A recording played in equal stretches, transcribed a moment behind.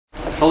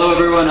Hello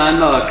everyone,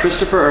 I'm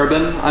Christopher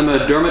Urban. I'm a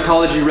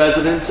dermatology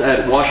resident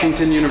at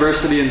Washington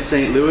University in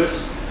St.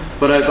 Louis,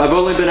 but I've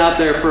only been out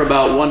there for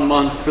about 1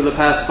 month. For the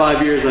past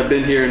 5 years I've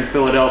been here in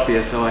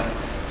Philadelphia, so I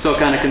still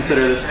kind of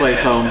consider this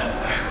place home.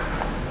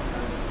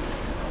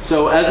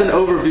 So as an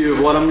overview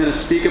of what I'm going to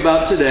speak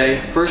about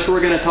today, first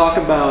we're going to talk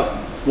about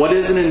what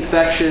is an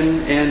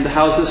infection and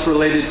how is this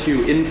related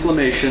to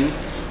inflammation.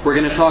 We're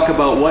going to talk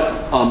about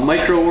what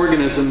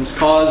microorganisms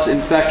cause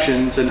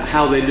infections and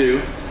how they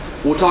do.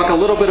 We'll talk a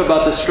little bit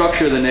about the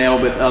structure of the nail,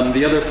 but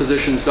the other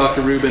physicians,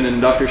 Dr. Rubin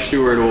and Dr.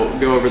 Stewart, will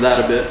go over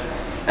that a bit.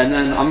 And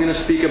then I'm going to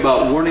speak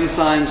about warning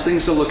signs,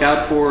 things to look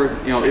out for,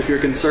 if you're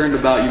concerned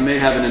about you may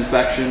have an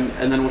infection.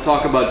 And then we'll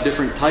talk about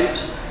different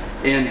types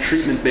and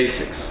treatment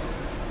basics.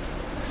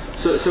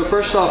 So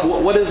first off,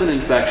 what is an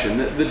infection?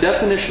 The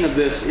definition of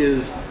this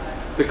is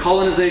the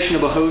colonization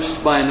of a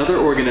host by another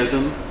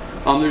organism.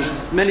 There's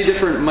many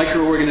different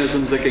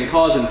microorganisms that can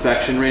cause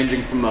infection,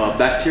 ranging from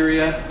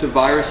bacteria to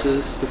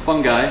viruses to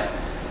fungi.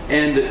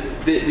 And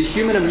the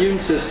human immune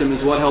system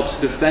is what helps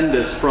defend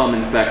us from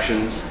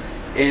infections.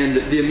 And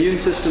the immune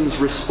system's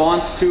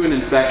response to an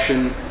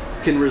infection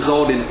can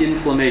result in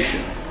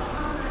inflammation.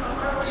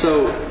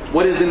 So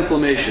what is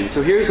inflammation?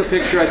 So here's a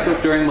picture I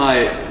took during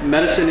my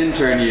medicine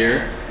intern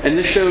year, and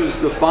this shows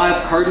the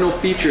 5 cardinal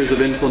features of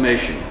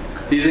inflammation.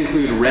 These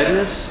include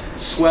redness,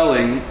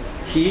 swelling,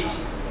 heat,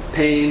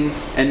 pain,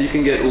 and you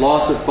can get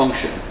loss of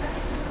function.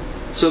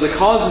 So the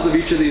causes of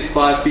each of these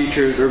 5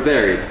 features are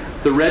varied.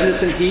 The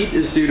redness and heat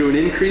is due to an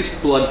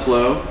increased blood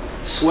flow.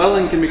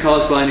 Swelling can be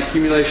caused by an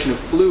accumulation of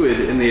fluid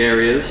in the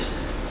areas.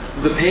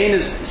 The pain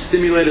is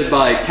stimulated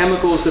by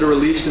chemicals that are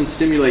released and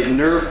stimulate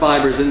nerve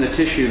fibers in the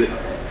tissue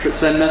that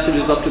send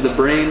messages up to the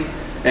brain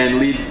and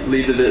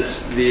lead to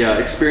the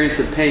experience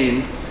of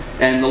pain.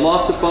 And the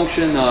loss of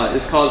function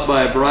is caused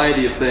by a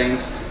variety of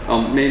things,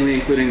 mainly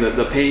including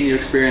the pain you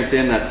experience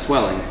and that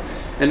swelling.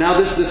 And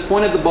now this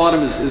point at the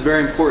bottom is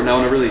very important. I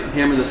want to really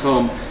hammer this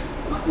home.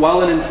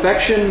 While an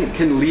infection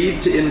can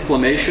lead to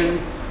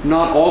inflammation,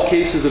 not all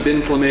cases of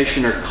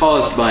inflammation are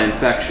caused by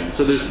infection.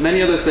 So there's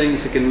many other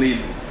things that can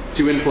lead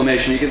to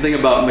inflammation. You can think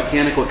about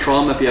mechanical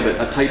trauma. If you have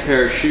a tight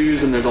pair of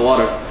shoes and there's a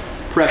lot of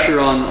pressure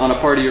on a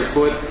part of your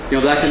foot,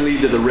 that can lead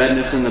to the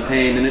redness and the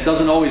pain, and it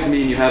doesn't always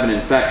mean you have an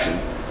infection.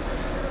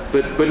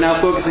 But now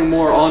focusing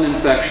more on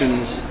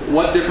infections,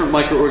 what different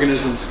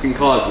microorganisms can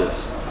cause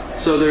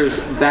this? So there's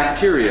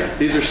bacteria.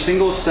 These are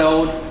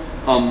single-celled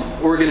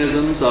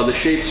organisms. The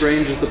shapes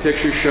range, as the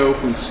pictures show,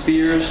 from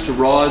spheres to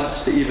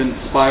rods to even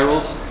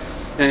spirals.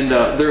 And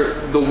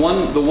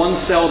the one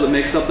cell that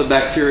makes up the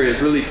bacteria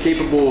is really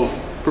capable of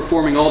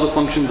performing all the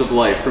functions of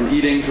life, from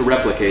eating to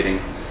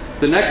replicating.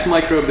 The next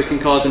microbe that can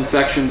cause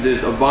infections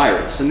is a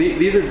virus. And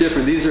these are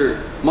different. These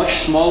are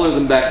much smaller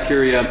than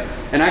bacteria.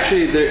 And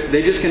actually,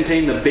 they just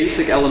contain the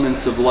basic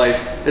elements of life.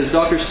 As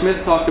Dr.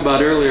 Smith talked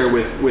about earlier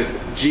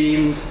with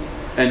genes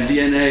and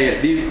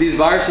DNA, these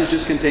viruses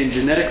just contain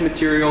genetic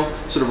material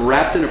sort of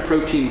wrapped in a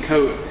protein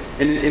coat.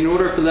 And in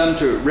order for them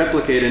to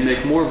replicate and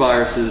make more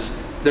viruses,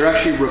 they're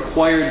actually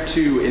required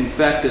to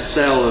infect a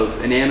cell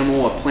of an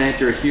animal, a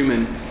plant, or a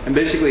human, and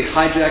basically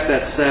hijack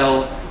that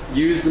cell,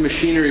 use the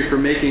machinery for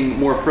making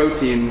more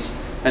proteins,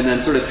 and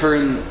then sort of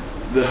turn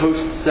the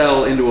host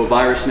cell into a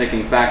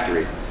virus-making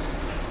factory.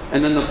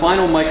 And then the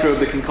final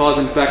microbe that can cause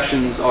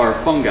infections are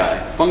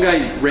fungi.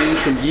 Fungi range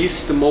from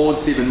yeast to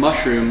molds to even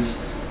mushrooms.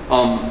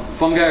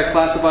 Fungi are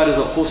classified as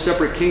a whole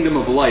separate kingdom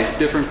of life,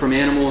 different from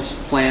animals,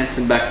 plants,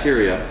 and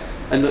bacteria.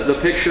 And the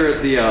picture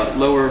at the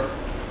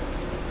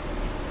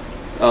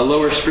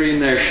lower screen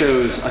there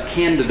shows a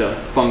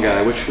candida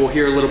fungi, which we'll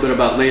hear a little bit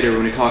about later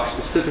when we talk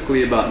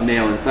specifically about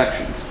nail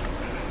infections.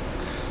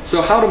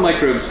 So how do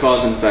microbes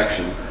cause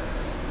infection?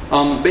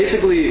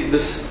 Basically,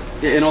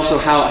 and also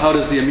how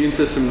does the immune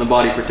system in the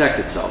body protect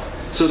itself?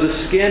 So the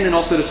skin, and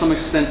also to some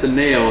extent the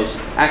nails,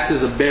 acts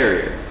as a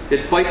barrier.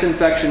 It fights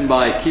infection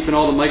by keeping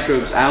all the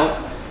microbes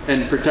out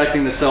and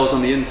protecting the cells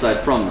on the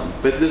inside from them.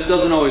 But this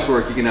doesn't always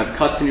work. You can have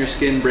cuts in your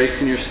skin,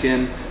 breaks in your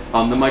skin.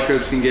 The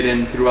microbes can get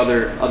in through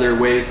other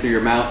ways, through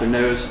your mouth or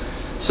nose.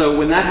 So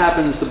when that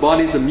happens, the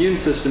body's immune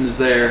system is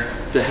there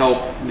to help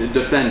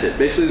defend it.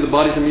 Basically, the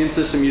body's immune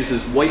system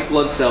uses white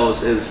blood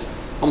cells as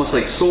almost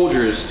like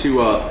soldiers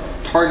to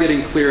target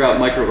and clear out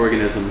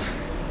microorganisms.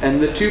 And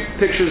the 2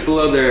 pictures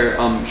below there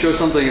show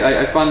something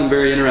I find them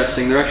very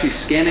interesting. They're actually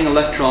scanning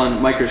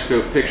electron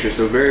microscope pictures,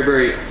 so very,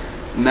 very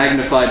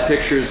magnified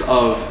pictures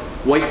of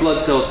white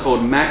blood cells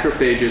called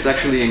macrophages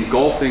actually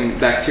engulfing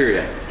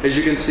bacteria. As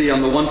you can see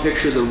on the one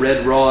picture, the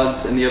red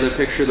rods, and the other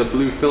picture, the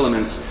blue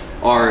filaments,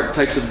 are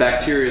types of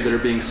bacteria that are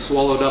being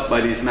swallowed up by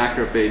these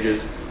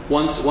macrophages.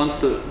 Once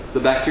the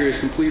bacteria is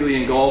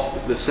completely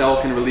engulfed, the cell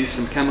can release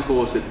some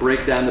chemicals that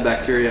break down the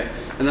bacteria,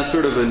 and that's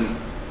sort of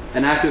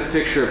an active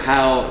picture of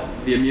how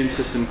the immune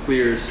system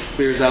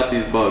clears out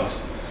these bugs.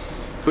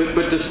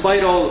 But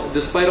despite all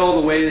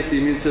the ways the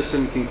immune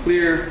system can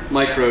clear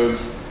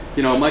microbes,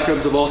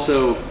 microbes have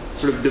also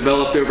sort of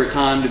developed over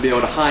time to be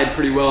able to hide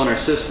pretty well in our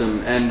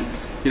system. And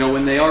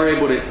when they are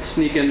able to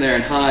sneak in there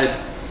and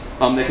hide,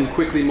 they can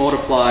quickly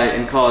multiply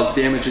and cause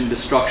damage and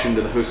destruction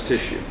to the host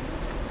tissue.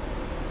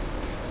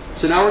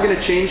 So now we're going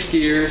to change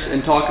gears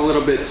and talk a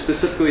little bit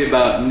specifically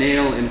about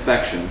nail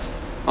infections.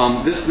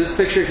 This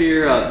picture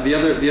here, the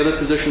other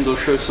positions will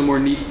show some more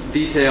neat,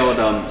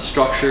 detailed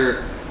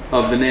structure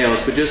of the nails,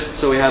 but just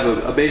so we have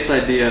a base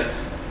idea,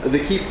 the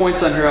key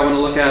points on here I want to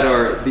look at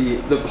are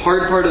the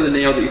hard part of the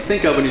nail that you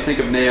think of when you think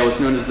of nail is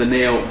known as the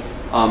nail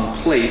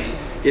plate.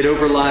 It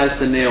overlies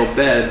the nail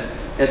bed.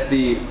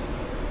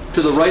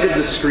 To the right of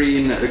the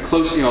screen,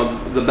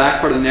 the back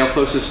part of the nail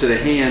closest to the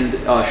hand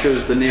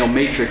shows the nail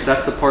matrix.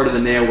 That's the part of the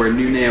nail where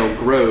new nail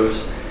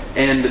grows.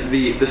 And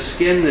the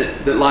skin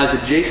that lies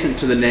adjacent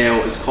to the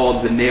nail is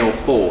called the nail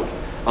fold.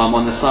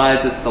 On the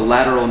sides, it's the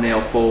lateral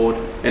nail fold,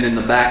 and in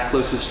the back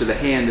closest to the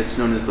hand, it's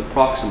known as the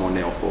proximal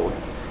nail fold.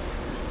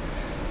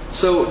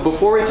 So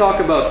before we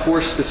talk about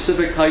 4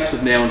 specific types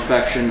of nail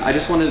infection, I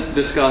just want to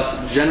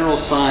discuss general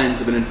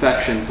signs of an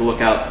infection to look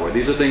out for.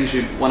 These are things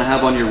you'd want to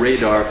have on your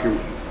radar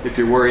if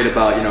you're worried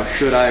about,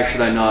 should I or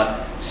should I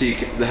not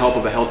seek the help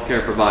of a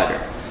healthcare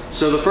provider.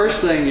 So the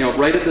first thing,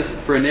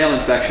 for a nail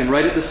infection,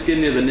 right at the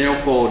skin near the nail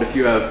fold, if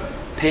you have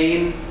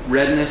pain,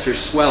 redness, or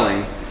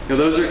swelling,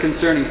 those are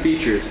concerning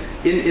features.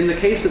 In the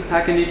case of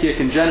Pachyonychia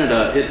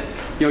congenita,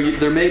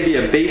 there may be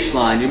a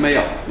baseline. You may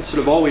sort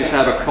of always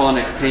have a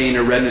chronic pain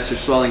or redness or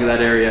swelling in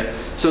that area.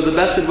 So the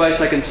best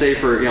advice I can say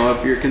for,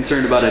 if you're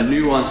concerned about a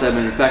new onset of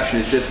an infection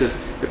is just if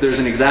there's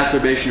an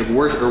exacerbation of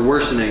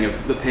worsening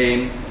of the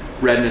pain,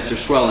 redness, or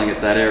swelling at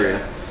that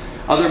area.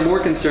 Other more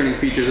concerning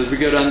features, as we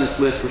go down this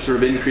list, we're sort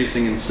of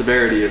increasing in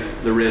severity of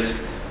the risk,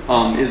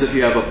 is if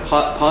you have a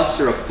pus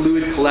or a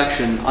fluid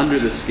collection under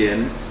the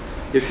skin,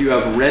 if you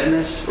have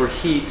redness or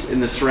heat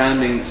in the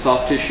surrounding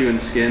soft tissue and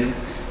skin,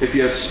 if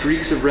you have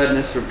streaks of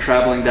redness sort of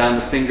traveling down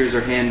the fingers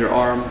or hand or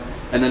arm,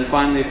 and then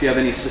finally if you have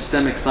any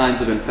systemic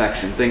signs of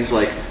infection, things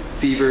like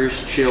fevers,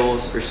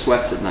 chills, or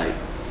sweats at night.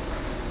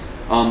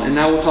 And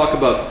now we'll talk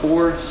about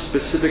 4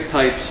 specific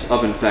types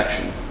of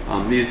infection.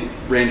 These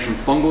range from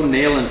fungal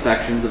nail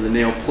infections of the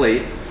nail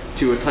plate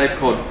to a type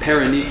called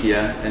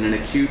Paronychia in an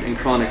acute and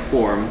chronic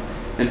form,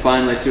 and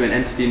finally to an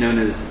entity known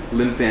as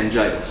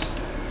Lymphangitis.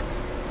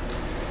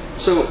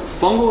 So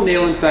fungal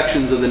nail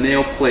infections of the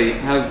nail plate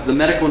have the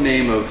medical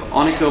name of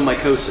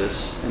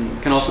onychomycosis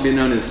and can also be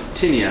known as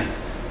tinea.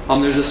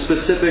 There's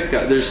specific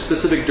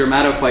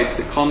dermatophytes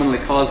that commonly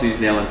cause these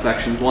nail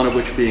infections, one of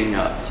which being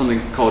something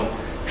called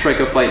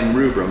Trichophyton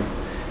rubrum.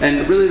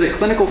 And really the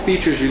clinical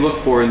features you look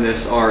for in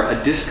this are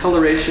a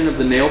discoloration of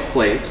the nail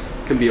plate,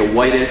 can be a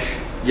whitish,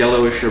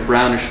 yellowish, or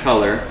brownish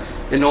color,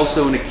 and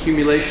also an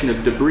accumulation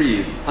of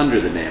debris under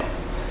the nail.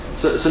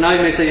 So now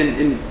you may say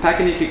in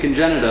Pachyonychia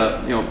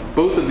congenita,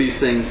 both of these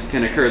things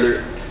can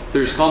occur.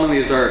 There's commonly,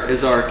 as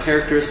our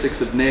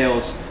characteristics of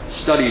nails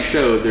studies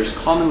showed, there's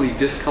commonly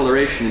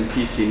discoloration in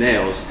PC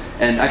nails,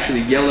 and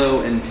actually yellow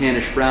and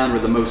tannish brown were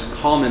the most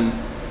common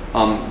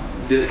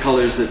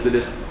colors that the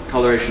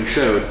discoloration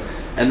showed.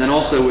 And then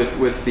also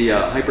with the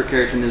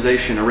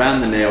hyperkeratinization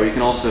around the nail, you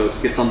can also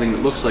get something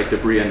that looks like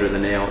debris under the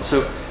nail.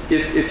 So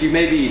if you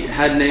maybe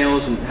had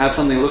nails and have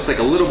something that looks like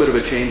a little bit of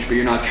a change, but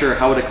you're not sure,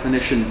 how would a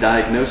clinician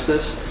diagnose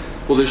this?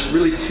 Well, there's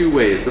really 2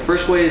 ways. The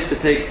first way is to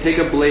take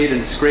a blade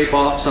and scrape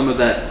off some of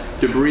that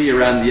debris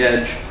around the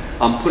edge,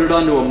 put it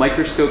onto a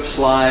microscope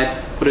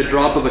slide, put a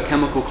drop of a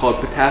chemical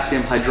called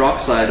potassium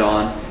hydroxide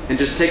on, and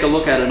just take a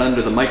look at it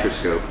under the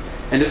microscope.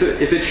 And if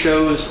it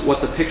shows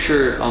what the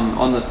picture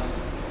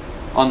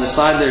on the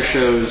side there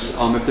shows,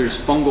 if there's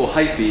fungal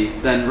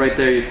hyphae, then right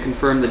there you've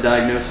confirmed the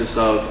diagnosis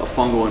of a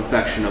fungal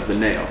infection of the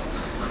nail.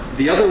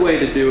 The other way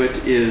to do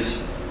it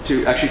is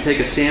to actually take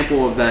a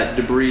sample of that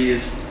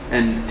debris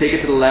and take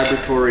it to the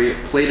laboratory,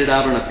 plate it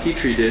out on a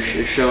petri dish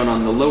as shown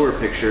on the lower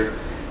picture,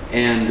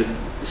 and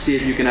see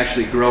if you can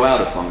actually grow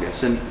out a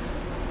fungus. And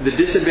the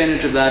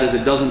disadvantage of that is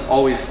it doesn't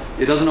always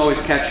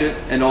catch it,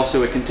 and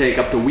also it can take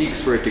up to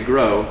weeks for it to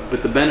grow,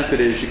 but the benefit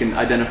is you can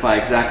identify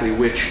exactly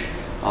which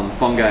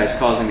fungi is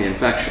causing the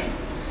infection.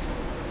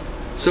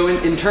 So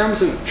in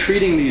terms of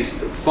treating these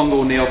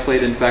fungal nail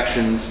plate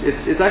infections,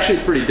 it's actually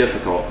pretty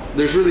difficult.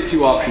 There's really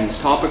 2 options,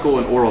 topical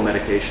and oral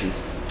medications.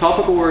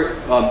 Topical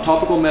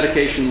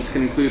medications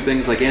can include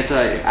things like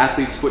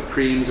anti-athlete's foot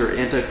creams or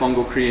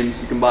antifungal creams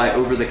you can buy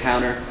over the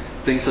counter,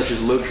 things such as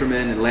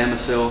Lotrimin and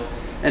Lamisil.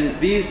 And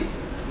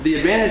the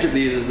advantage of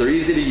these is they're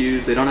easy to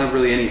use, they don't have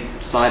really any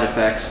side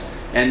effects,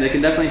 and they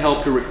can definitely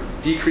help to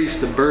decrease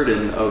the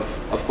burden of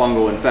a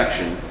fungal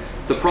infection.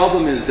 The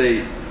problem is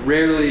they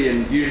rarely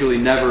and usually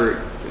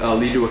never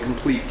lead to a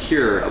complete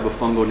cure of a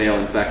fungal nail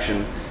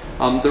infection.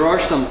 There are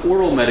some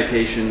oral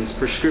medications,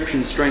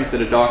 prescription strength,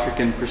 that a doctor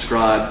can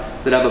prescribe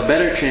that have a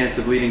better chance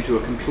of leading to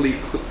a complete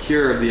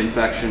cure of the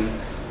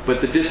infection. But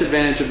the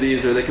disadvantage of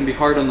these are they can be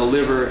hard on the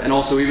liver, and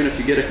also even if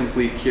you get a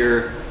complete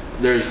cure,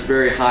 there's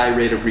very high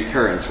rate of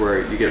recurrence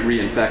where you get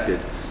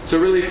reinfected. So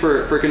really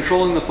for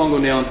controlling the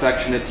fungal nail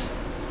infection, it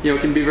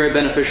can be very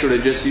beneficial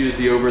to just use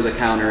the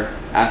over-the-counter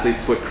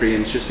athlete's foot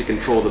creams just to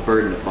control the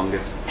burden of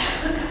fungus.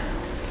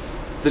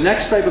 The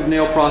next type of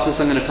nail process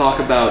I'm going to talk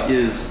about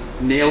is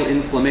nail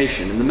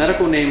inflammation. And the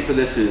medical name for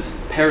this is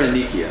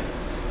paronychia.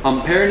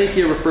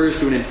 Paronychia refers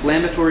to an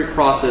inflammatory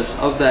process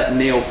of that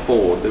nail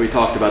fold that we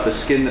talked about, the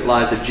skin that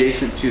lies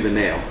adjacent to the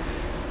nail.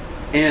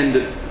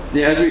 And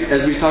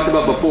as we talked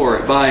about before,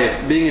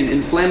 by being an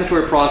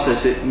inflammatory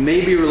process, it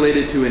may be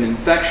related to an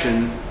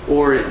infection,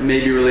 or it may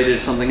be related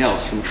to something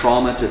else, from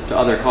trauma to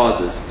other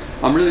causes.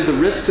 Really, the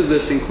risks of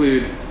this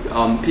include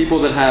people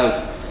that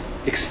have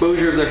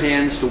exposure of their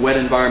hands to wet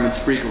environments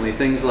frequently,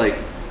 things like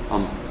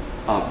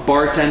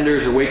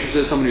bartenders or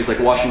waitresses, someone who's like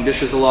washing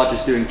dishes a lot,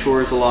 just doing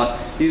chores a lot.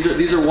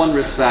 These are one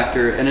risk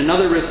factor. And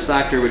another risk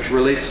factor which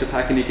relates to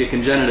Pachyonychia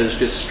congenita is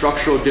just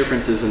structural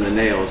differences in the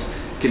nails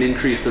can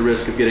increase the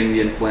risk of getting the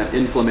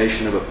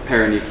inflammation of a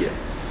paronychia.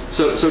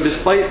 So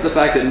despite the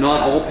fact that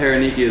not all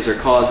paronychias are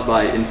caused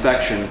by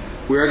infection,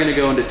 we are going to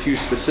go into two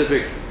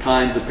specific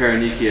kinds of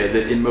paronychia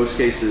that in most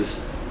cases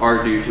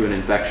are due to an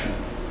infection.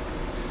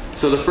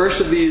 So the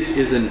first of these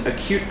is an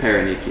acute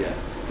paronychia.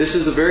 This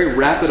is a very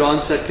rapid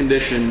onset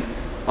condition.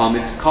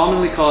 It's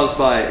commonly caused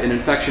by an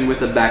infection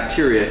with a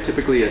bacteria,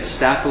 typically a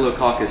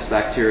Staphylococcus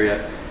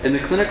bacteria, and the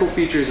clinical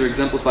features are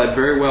exemplified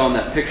very well in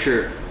that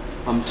picture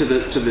to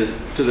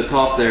the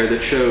top there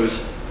that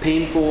shows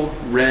painful,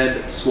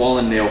 red,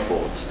 swollen nail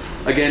folds.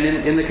 Again,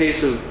 in the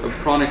case of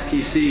chronic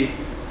PC,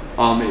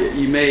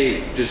 you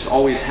may just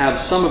always have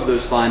some of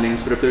those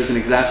findings, but if there's an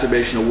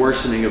exacerbation, a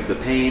worsening of the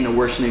pain, a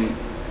worsening,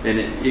 an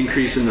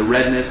increase in the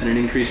redness, and an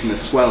increase in the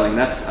swelling,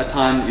 that's a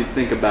time that you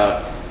think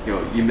about,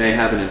 you may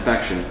have an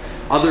infection.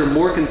 Other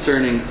more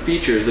concerning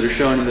features that are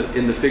shown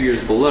in the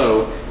figures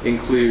below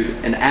include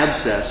an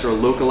abscess or a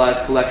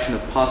localized collection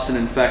of pus and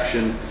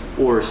infection,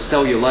 or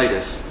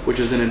cellulitis, which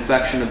is an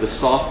infection of the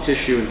soft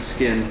tissue and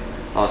skin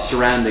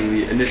surrounding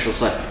the initial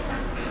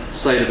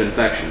site of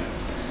infection.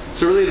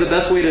 So really the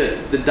best way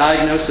to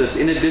diagnose this,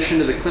 in addition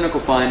to the clinical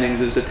findings,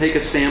 is to take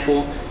a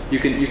sample. You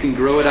can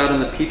grow it out in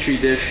the petri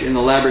dish in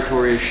the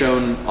laboratory as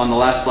shown on the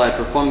last slide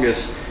for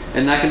fungus,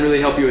 and that can really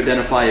help you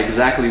identify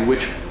exactly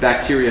which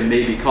bacteria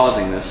may be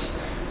causing this.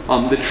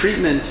 The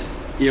treatment,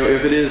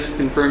 if it is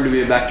confirmed to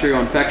be a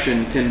bacterial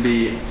infection,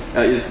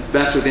 is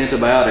best with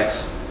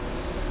antibiotics.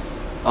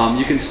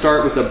 You can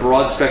start with a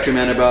broad spectrum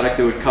antibiotic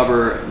that would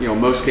cover,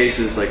 most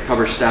cases, like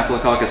cover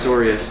Staphylococcus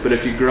aureus. But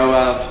if you grow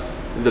out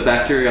the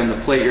bacteria on the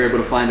plate, you're able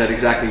to find out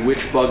exactly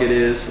which bug it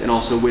is and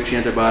also which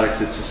antibiotics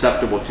it's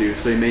susceptible to.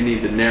 So you may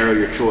need to narrow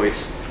your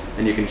choice,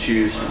 and you can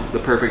choose the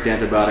perfect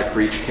antibiotic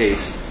for each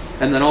case.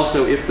 And then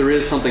also, if there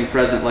is something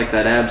present like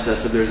that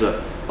abscess, if there's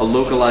a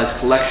localized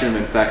collection of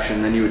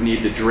infection, then you would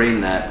need to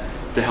drain that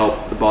to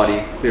help the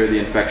body clear the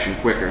infection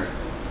quicker.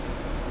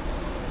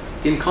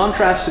 In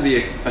contrast to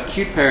the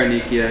acute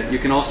paronychia, you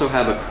can also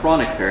have a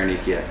chronic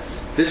paronychia.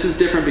 This is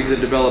different because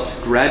it develops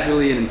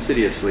gradually and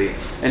insidiously,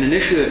 and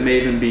initially it may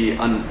even be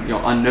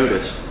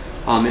unnoticed.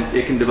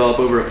 It can develop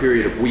over a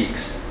period of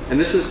weeks. And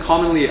this is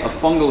commonly a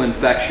fungal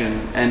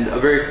infection, and a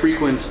very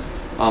frequent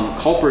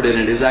culprit in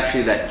it is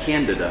actually that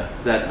candida,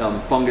 that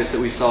fungus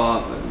that we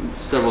saw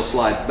several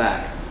slides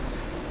back.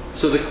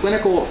 So the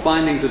clinical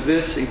findings of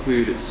this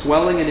include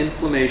swelling and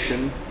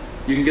inflammation.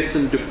 You can get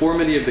some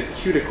deformity of the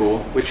cuticle,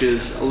 which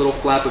is a little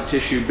flap of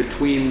tissue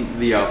between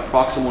the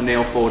proximal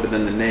nail fold and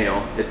then the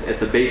nail, at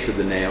the base of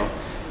the nail.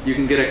 You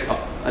can get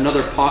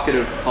another pocket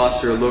of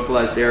pus or a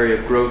localized area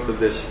of growth of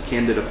this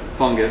candida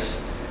fungus.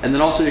 And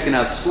then also you can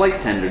have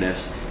slight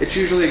tenderness. It's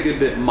usually a good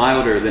bit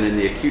milder than in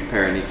the acute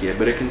paronychia,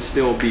 but it can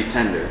still be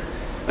tender.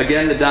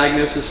 Again, the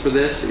diagnosis for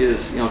this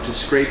is to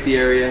scrape the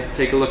area,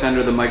 take a look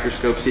under the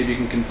microscope, see if you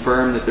can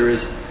confirm that there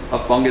is a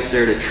fungus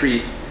there to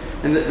treat.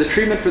 And the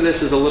treatment for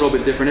this is a little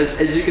bit different.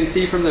 As you can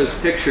see from those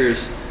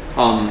pictures,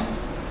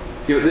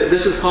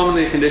 this is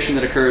commonly a condition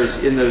that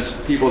occurs in those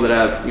people that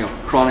have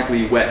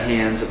chronically wet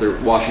hands, that they're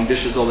washing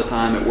dishes all the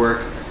time at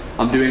work.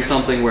 Doing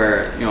something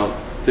where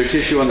their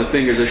tissue on the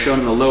fingers, as shown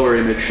in the lower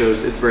image,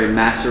 shows it's very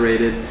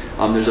macerated.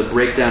 There's a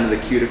breakdown of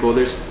the cuticle.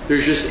 There's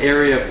just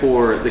area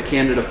for the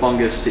candida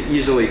fungus to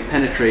easily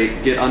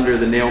penetrate, get under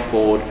the nail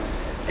fold,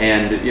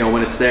 and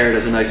when it's there, it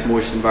has a nice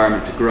moist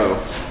environment to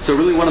grow. So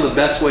really one of the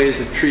best ways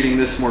of treating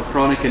this more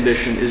chronic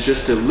condition is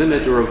just to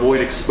limit or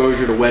avoid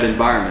exposure to wet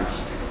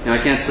environments. I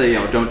can't say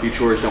don't do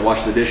chores, don't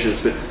wash the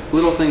dishes, but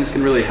little things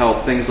can really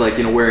help. Things like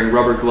wearing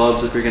rubber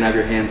gloves if you're going to have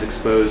your hands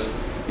exposed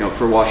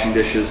for washing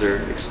dishes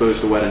or exposed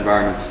to wet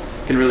environments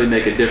can really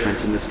make a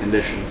difference in this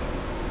condition.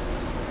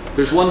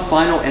 There's one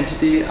final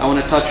entity I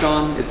want to touch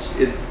on.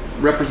 It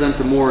represents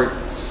a more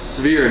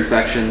severe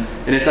infection,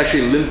 and it's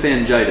actually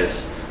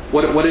lymphangitis.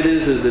 What it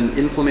is an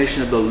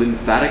inflammation of the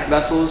lymphatic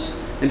vessels.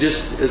 And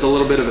just as a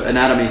little bit of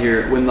anatomy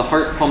here, when the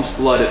heart pumps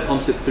blood, it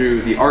pumps it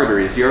through the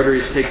arteries. The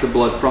arteries take the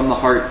blood from the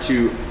heart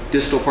to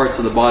distal parts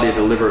of the body to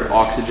deliver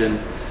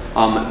oxygen.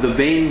 The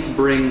veins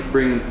bring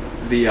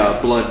the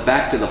blood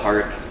back to the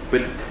heart,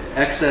 but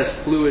excess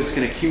fluids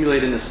can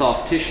accumulate in the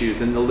soft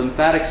tissues, and the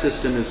lymphatic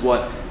system is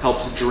what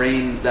helps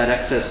drain that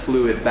excess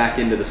fluid back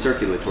into the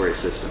circulatory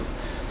system.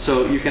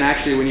 So you can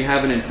actually, when you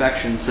have an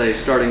infection, say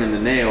starting in the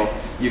nail,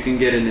 you can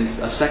get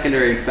a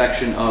secondary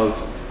infection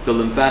of the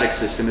lymphatic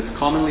system. It's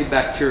commonly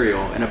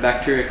bacterial, and a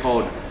bacteria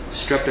called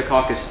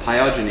Streptococcus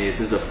pyogenes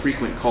is a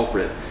frequent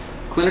culprit.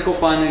 Clinical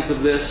findings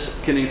of this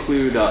can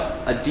include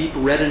a deep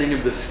reddening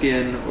of the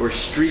skin or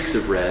streaks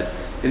of red.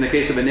 In the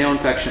case of a nail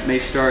infection, it may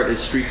start as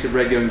streaks of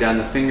red going down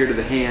the finger to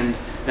the hand,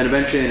 and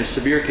eventually in a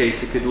severe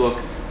case it could look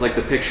like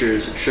the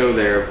pictures show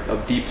there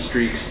of deep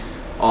streaks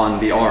on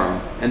the arm.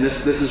 And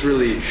this is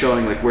really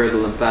showing like where the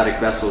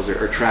lymphatic vessels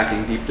are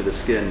tracking deep to the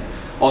skin.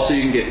 Also,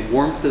 you can get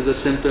warmth as a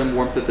symptom,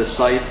 warmth at the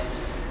site.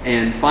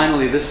 And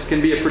finally, this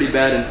can be a pretty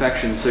bad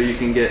infection, so you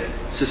can get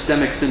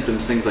systemic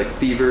symptoms, things like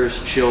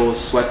fevers, chills,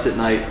 sweats at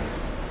night.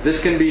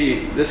 This can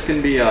be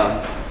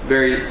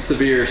very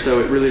severe, so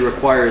it really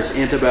requires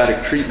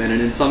antibiotic treatment,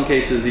 and in some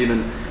cases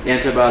even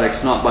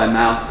antibiotics not by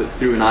mouth but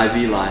through an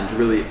IV line to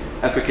really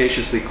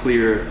efficaciously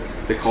clear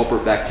the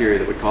culprit bacteria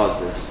that would cause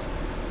this.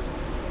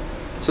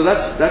 So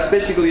that's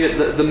basically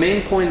it. The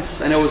main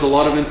points, I know it was a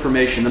lot of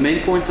information, the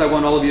main points I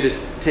want all of you to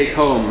take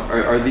home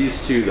are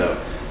these two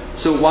though.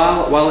 So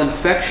while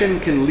infection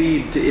can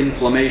lead to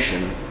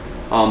inflammation,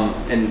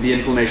 and the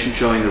inflammation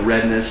showing the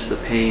redness, the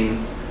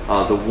pain,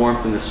 the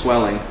warmth, and the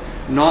swelling,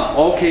 not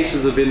all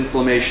cases of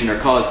inflammation are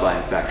caused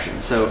by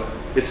infection. So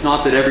it's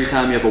not that every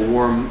time you have a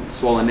warm,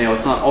 swollen nail,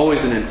 it's not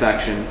always an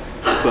infection.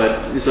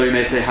 But so you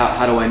may say,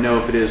 how do I know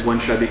if it is? When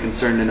should I be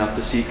concerned enough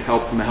to seek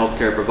help from a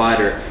healthcare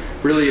provider?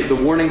 Really, the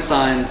warning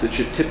signs that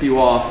should tip you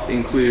off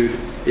include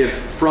if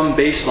from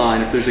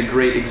baseline, if there's a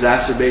great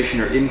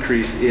exacerbation or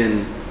increase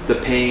in the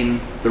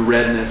pain, the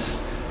redness,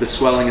 the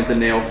swelling at the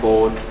nail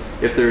fold,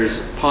 if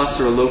there's pus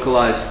or a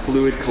localized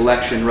fluid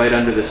collection right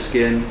under the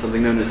skin,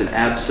 something known as an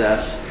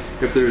abscess,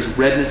 if there's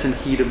redness and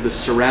heat of the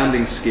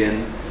surrounding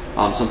skin,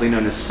 something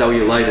known as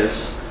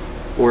cellulitis,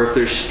 or if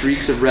there's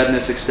streaks of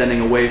redness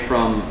extending away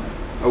from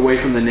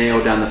the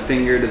nail down the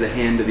finger to the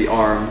hand to the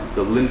arm,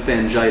 the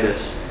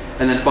lymphangitis.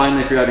 And then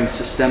finally, if you're having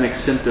systemic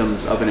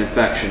symptoms of an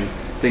infection,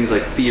 things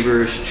like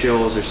fevers,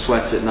 chills, or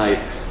sweats at night,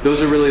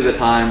 those are really the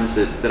times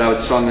that I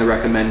would strongly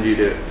recommend you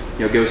to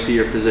go see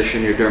your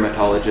physician, your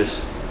dermatologist,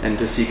 and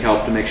to seek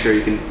help to make sure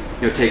you can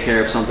take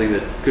care of something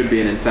that could be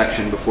an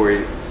infection before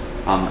you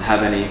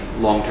have any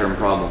long-term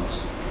problems.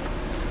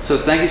 So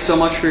thank you so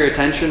much for your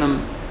attention.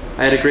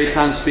 I had a great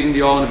time speaking to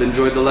you all and have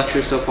enjoyed the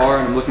lecture so far,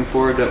 and I'm looking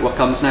forward to what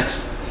comes next.